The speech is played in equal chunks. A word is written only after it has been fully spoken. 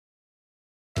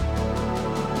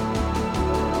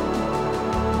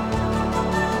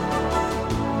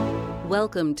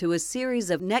Welcome to a series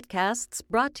of netcasts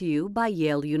brought to you by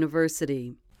Yale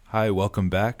University. Hi, welcome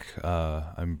back.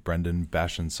 I'm Brendan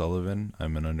Bashan Sullivan.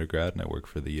 I'm an undergrad and I work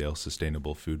for the Yale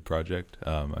Sustainable Food Project.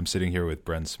 I'm sitting here with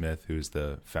Bren Smith, who's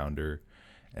the founder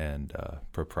and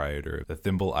proprietor of the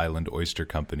Thimble Island Oyster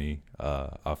Company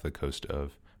off the coast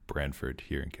of Branford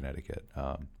here in Connecticut.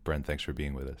 Bren, thanks for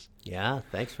being with us. Yeah,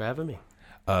 thanks for having me.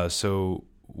 So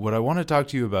what I want to talk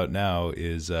to you about now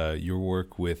is your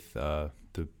work with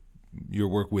your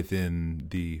work within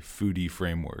the foodie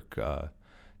framework.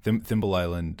 Thimble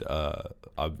Island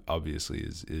obviously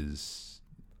is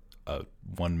a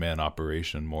one-man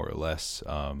operation, more or less.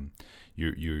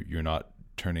 You're not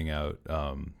turning out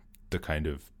the kind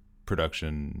of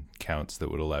production counts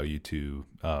that would allow you to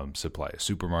supply a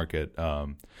supermarket.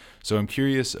 So I'm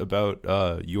curious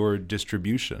about your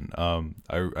distribution.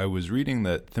 I was reading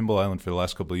that Thimble Island for the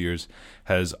last couple of years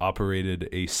has operated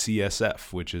a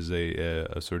CSF, which is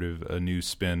a sort of a new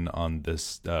spin on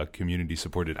this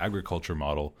community-supported agriculture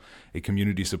model, a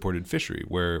community-supported fishery,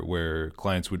 where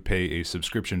clients would pay a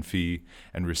subscription fee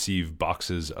and receive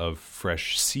boxes of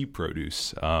fresh sea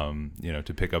produce,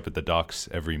 to pick up at the docks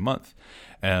every month.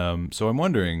 So I'm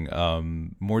wondering,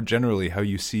 more generally, how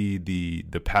you see the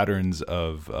patterns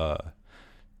of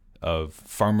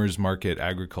farmers market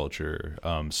agriculture,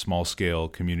 small scale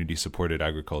community supported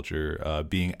agriculture,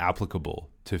 being applicable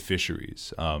to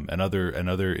fisheries, and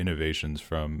other innovations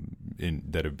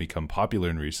that have become popular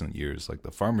in recent years, like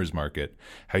the farmers market.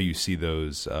 How you see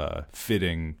those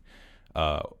fitting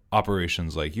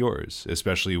operations like yours,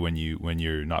 especially when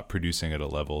you're not producing at a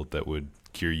level that would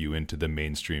gear you into the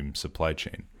mainstream supply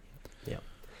chain. Yeah.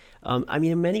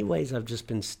 In many ways, I've just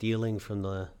been stealing from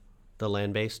the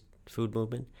land-based food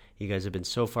movement. You guys have been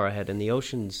so far ahead, and the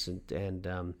oceans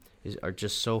are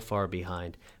just so far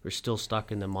behind. We're still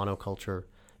stuck in the monoculture,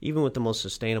 even with the most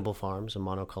sustainable farms, a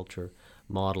monoculture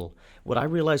model. What I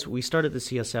realized, we started the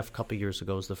CSF a couple of years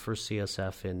ago. It was the first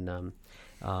CSF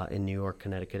in New York,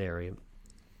 Connecticut area,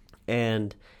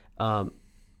 and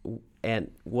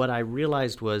what I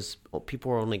realized was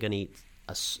people are only going to eat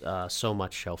so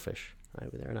much shellfish. Right?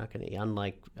 They're not going to eat,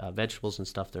 unlike vegetables and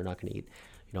stuff, they're not going to eat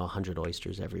 100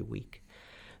 oysters every week.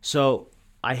 So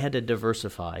I had to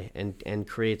diversify and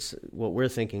create what we're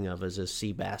thinking of as a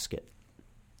sea basket,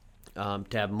 to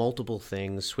have multiple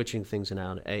things, switching things in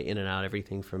and out,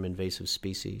 everything from invasive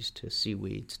species to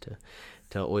seaweeds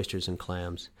to oysters and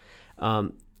clams.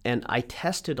 And I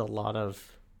tested a lot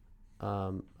of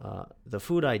the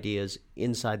food ideas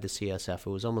inside the CSF. It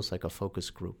was almost like a focus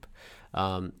group.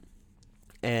 And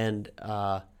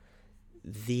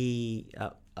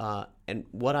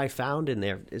what I found in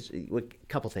there is a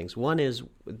couple things. One is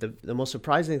the most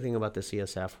surprising thing about the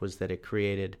CSF was that it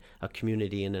created a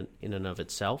community in and of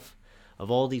itself, of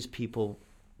all these people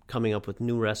coming up with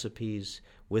new recipes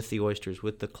with the oysters,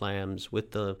 with the clams,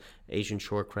 with the Asian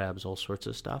shore crabs, all sorts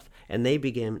of stuff, and they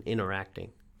began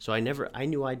interacting. So I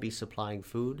knew I'd be supplying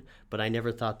food, but I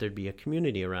never thought there'd be a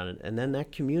community around it. And then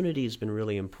that community has been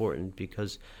really important,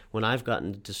 because when I've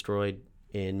gotten destroyed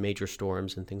in major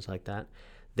storms and things like that,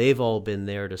 they've all been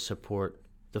there to support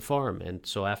the farm. And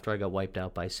so after I got wiped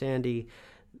out by Sandy,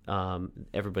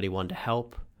 everybody wanted to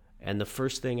help. And the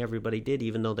first thing everybody did,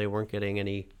 even though they weren't getting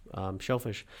any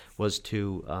shellfish, was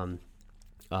to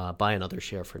buy another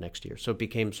share for next year. So it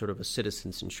became sort of a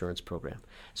citizens insurance program.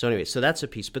 So anyway, so that's a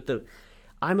piece. But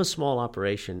I'm a small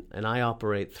operation, and I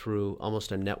operate through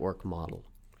almost a network model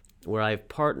where I have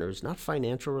partners, not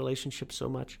financial relationships so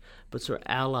much, but sort of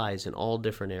allies in all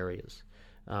different areas,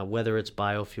 whether it's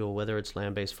biofuel, whether it's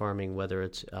land-based farming, whether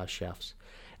it's chefs.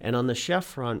 And on the chef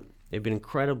front, they've been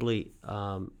incredibly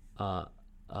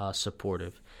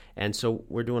supportive. And so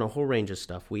we're doing a whole range of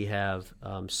stuff. We have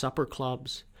supper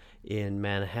clubs in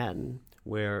Manhattan,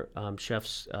 where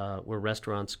chefs, where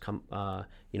restaurants come,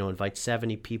 invite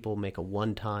 70 people, make a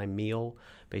one-time meal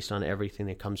based on everything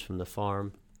that comes from the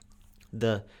farm.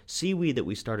 The seaweed that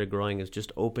we started growing has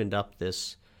just opened up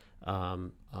this a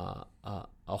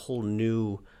whole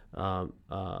new, a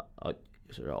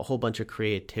whole bunch of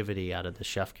creativity out of the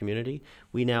chef community.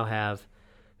 We now have,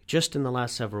 just in the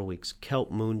last several weeks,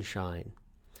 kelp moonshine,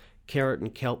 carrot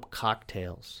and kelp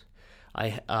cocktails.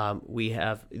 There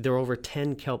are over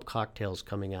 10 kelp cocktails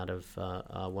coming out of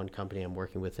one company I'm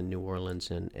working with in New Orleans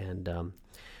and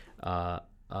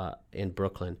in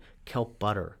Brooklyn. Kelp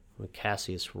butter with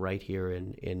Cassius right here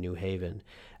in New Haven.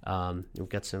 We've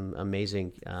got some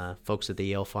amazing folks at the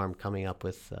Yale Farm coming up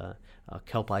with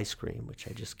kelp ice cream, which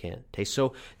I just can't taste.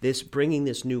 So bringing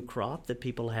this new crop that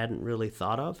people hadn't really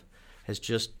thought of has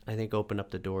just, I think, opened up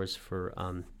the doors for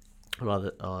a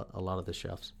lot of the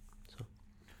chefs.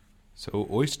 So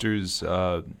oysters,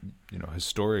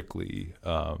 historically,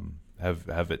 have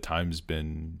at times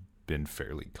been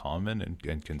fairly common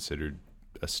and considered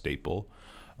a staple.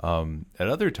 At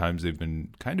other times, they've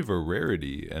been kind of a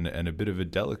rarity and a bit of a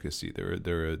delicacy.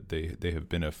 They have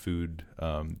been a food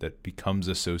that becomes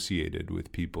associated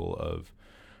with people of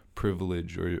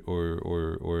privilege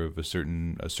or of a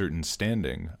certain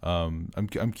standing.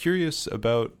 I'm curious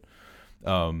about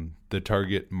the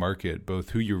target market,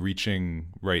 both who you're reaching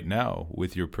right now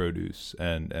with your produce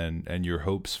and your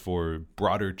hopes for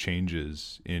broader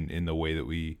changes in the way that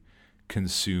we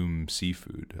consume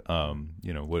seafood.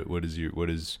 What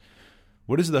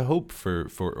is the hope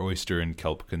for oyster and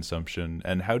kelp consumption,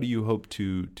 and how do you hope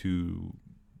to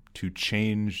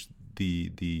change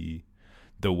the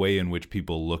way in which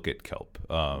people look at kelp,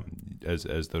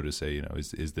 as though to say,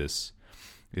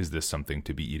 is this something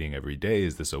to be eating every day?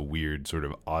 Is this a weird sort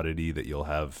of oddity that you'll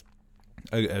have,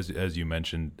 as you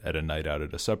mentioned, at a night out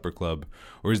at a supper club,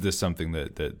 or is this something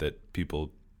that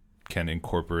people can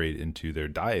incorporate into their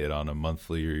diet on a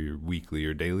monthly or weekly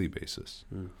or daily basis?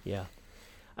 Yeah.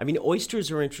 I mean,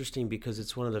 oysters are interesting because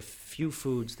it's one of the few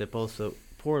foods that both the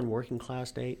poor and working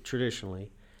class ate traditionally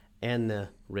and the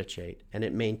rich ate, and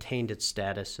it maintained its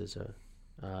status as a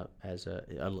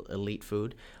elite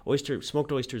food.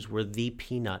 Smoked oysters were the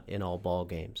peanut in all ball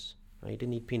games. Right? You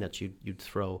didn't eat peanuts. You'd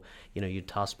throw, you'd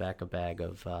toss back a bag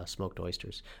of smoked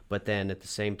oysters. But then at the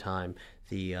same time,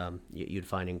 you'd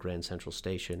find in Grand Central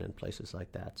Station and places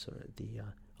like that, so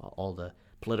all the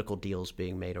political deals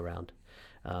being made around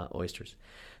oysters.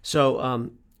 So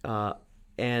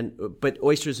but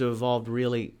oysters have evolved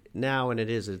really now, and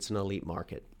it's an elite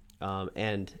market,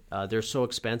 and they're so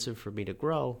expensive for me to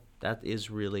grow. That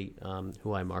is really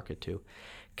who I market to.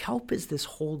 Kelp is this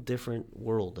whole different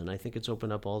world, and I think it's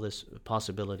opened up all this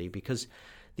possibility because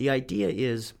the idea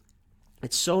is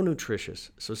it's so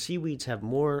nutritious. So seaweeds have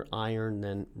more iron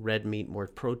than red meat, more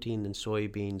protein than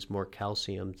soybeans, more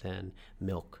calcium than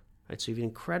milk. Right? So you have an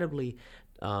incredibly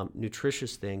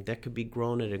nutritious thing that could be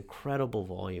grown at incredible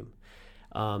volume.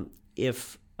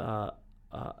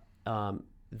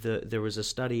 There was a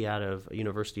study out of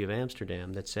University of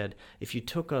Amsterdam that said if you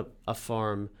took a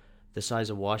farm the size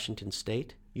of Washington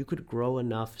State, you could grow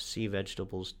enough sea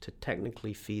vegetables to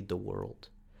technically feed the world.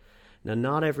 Now,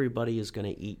 not everybody is going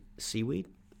to eat seaweed,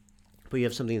 but you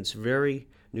have something that's very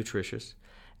nutritious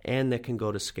and that can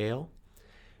go to scale.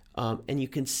 And you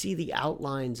can see the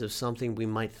outlines of something we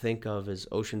might think of as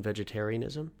ocean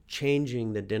vegetarianism,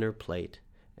 changing the dinner plate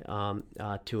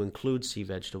to include sea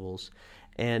vegetables.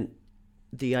 And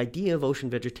the idea of ocean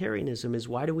vegetarianism is,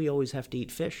 why do we always have to eat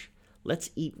fish? Let's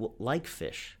eat like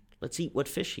fish. Let's eat what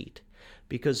fish eat.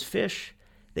 Because fish,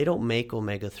 they don't make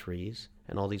omega-3s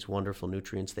and all these wonderful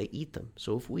nutrients. They eat them.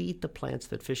 So if we eat the plants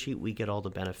that fish eat, we get all the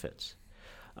benefits.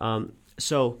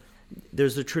 So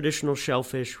there's the traditional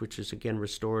shellfish, which is, again,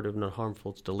 restorative, not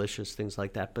harmful. It's delicious, things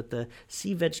like that. But the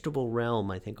sea vegetable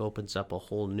realm, I think, opens up a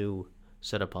whole new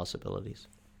set of possibilities.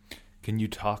 Can you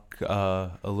talk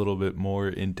a little bit more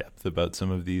in depth about some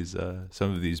of these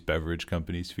beverage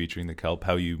companies featuring the kelp?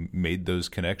 How you made those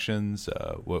connections?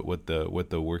 What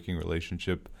the working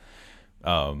relationship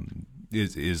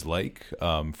is like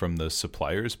from the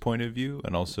supplier's point of view,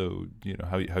 and also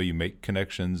how you make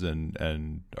connections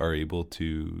and are able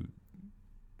to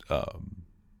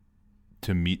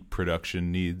meet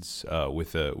production needs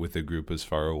with a group as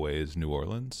far away as New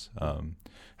Orleans.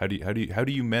 How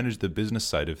do you manage the business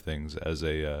side of things as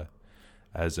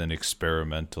an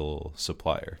experimental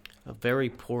supplier? Very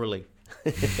poorly.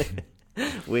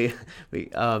 we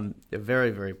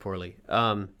very, very poorly.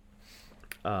 I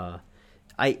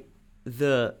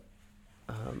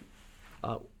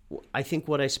think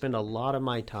what I spend a lot of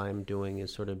my time doing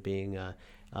is sort of being a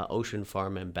ocean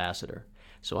farm ambassador.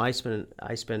 So I spend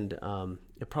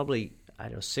probably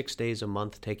 6 days a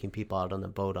month taking people out on the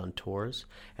boat on tours,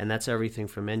 and that's everything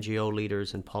from NGO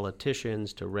leaders and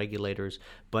politicians to regulators,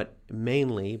 but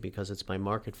mainly, because it's my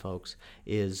market folks,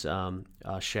 is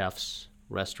chefs,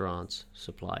 restaurants,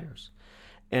 suppliers.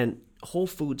 And Whole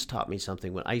Foods taught me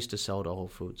something. When I used to sell to Whole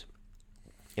Foods,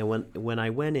 and when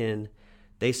I went in,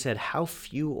 they said, "How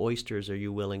few oysters are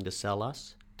you willing to sell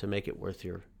us to make it worth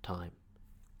your time?"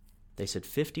 They said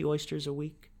 50 oysters a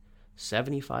week,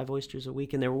 75 oysters a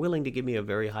week, and they were willing to give me a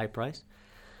very high price.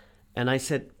 And I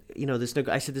said,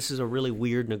 this is a really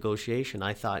weird negotiation.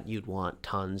 I thought you'd want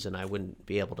tons, and I wouldn't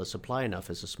be able to supply enough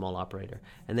as a small operator.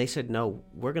 And they said, "No,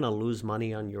 we're going to lose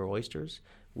money on your oysters.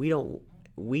 We don't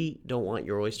want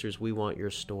your oysters. We want your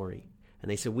story."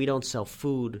 And they said, "We don't sell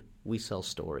food. We sell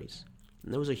stories."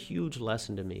 And that was a huge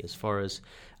lesson to me as far as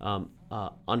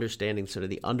understanding sort of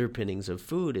the underpinnings of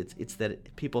food. It's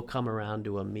that people come around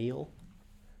to a meal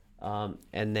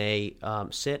and they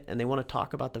sit and they want to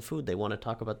talk about the food. They want to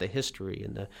talk about the history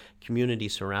and the community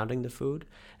surrounding the food.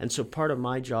 And so part of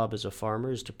my job as a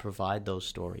farmer is to provide those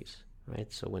stories,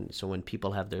 right? So when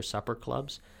people have their supper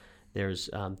clubs, they're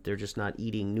just not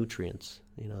eating nutrients.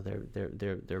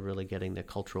 They're really getting the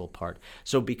cultural part.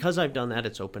 So because I've done that,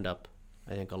 it's opened up,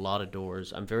 I think, a lot of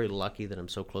doors. I'm very lucky that I'm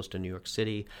so close to New York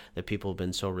City, that people have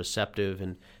been so receptive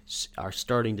and are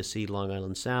starting to see Long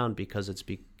Island Sound, because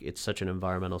it's such an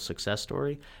environmental success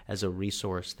story, as a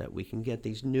resource that we can get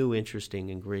these new interesting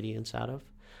ingredients out of.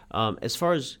 As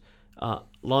far as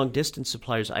long-distance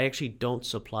suppliers, I actually don't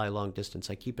supply long-distance.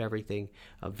 I keep everything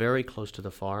very close to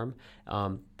the farm.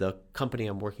 The company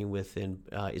I'm working with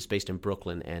is based in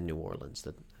Brooklyn and New Orleans.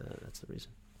 That's the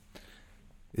reason.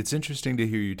 It's interesting to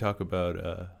hear you talk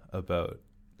about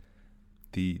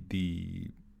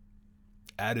the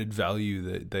added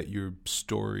value that your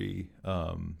story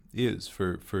is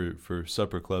for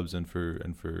supper clubs and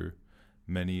for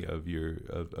many of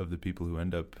the people who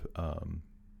end up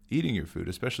eating your food,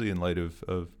 especially in light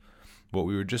of what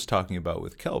we were just talking about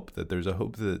with kelp, that there's a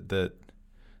hope that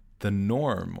the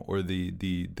norm or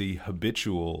the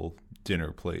habitual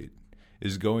dinner plate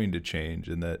is going to change,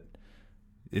 and that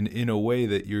in a way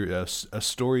that a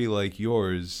story like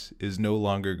yours is no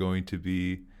longer going to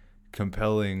be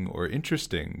compelling or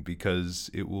interesting, because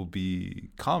it will be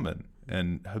common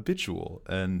and habitual.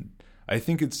 And I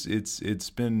think it's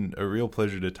been a real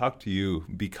pleasure to talk to you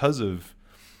because of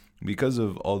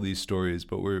all these stories.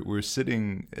 But we're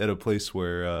sitting at a place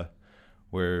where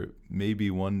maybe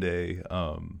one day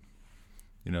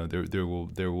there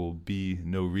will be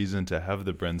no reason to have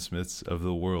the Bren Smiths of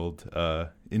the world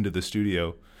into the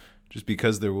studio, just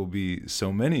because there will be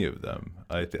so many of them.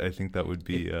 I think that would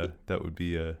be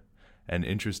an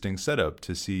interesting setup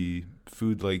to see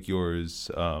food like yours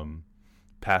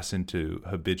pass into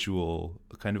habitual,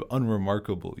 kind of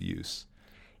unremarkable use.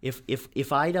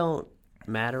 If I don't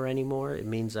matter anymore, it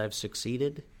means I've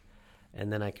succeeded,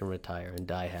 and then I can retire and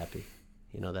die happy.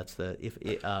 That's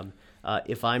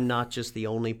if I'm not just the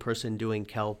only person doing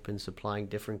kelp and supplying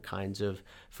different kinds of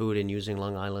food and using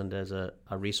Long Island as a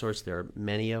resource, there are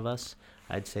many of us.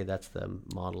 I'd say that's the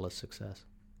model of success.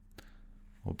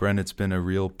 Well, Bren, it's been a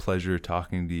real pleasure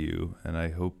talking to you, and I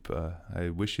hope I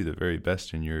wish you the very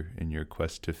best in your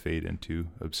quest to fade into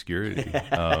obscurity.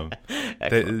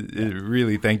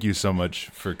 Really, thank you so much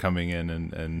for coming in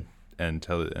and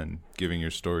giving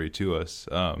your story to us.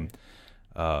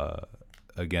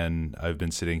 Again, I've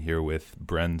been sitting here with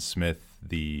Bren Smith,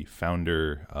 the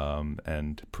founder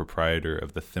and proprietor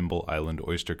of the Thimble Island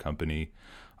Oyster Company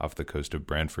off the coast of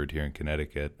Branford here in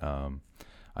Connecticut.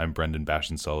 I'm Brendan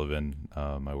Bashan Sullivan.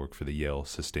 I work for the Yale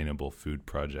Sustainable Food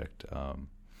Project,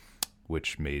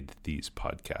 which made these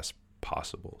podcasts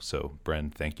possible. So,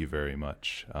 Bren, thank you very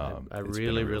much. I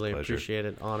really appreciate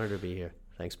it. Honor to be here.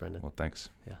 Thanks, Brendan. Well, thanks.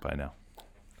 Yeah. Bye now.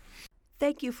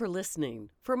 Thank you for listening.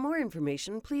 For more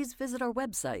information, please visit our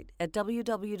website at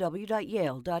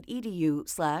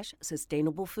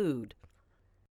www.yale.edu/sustainablefood.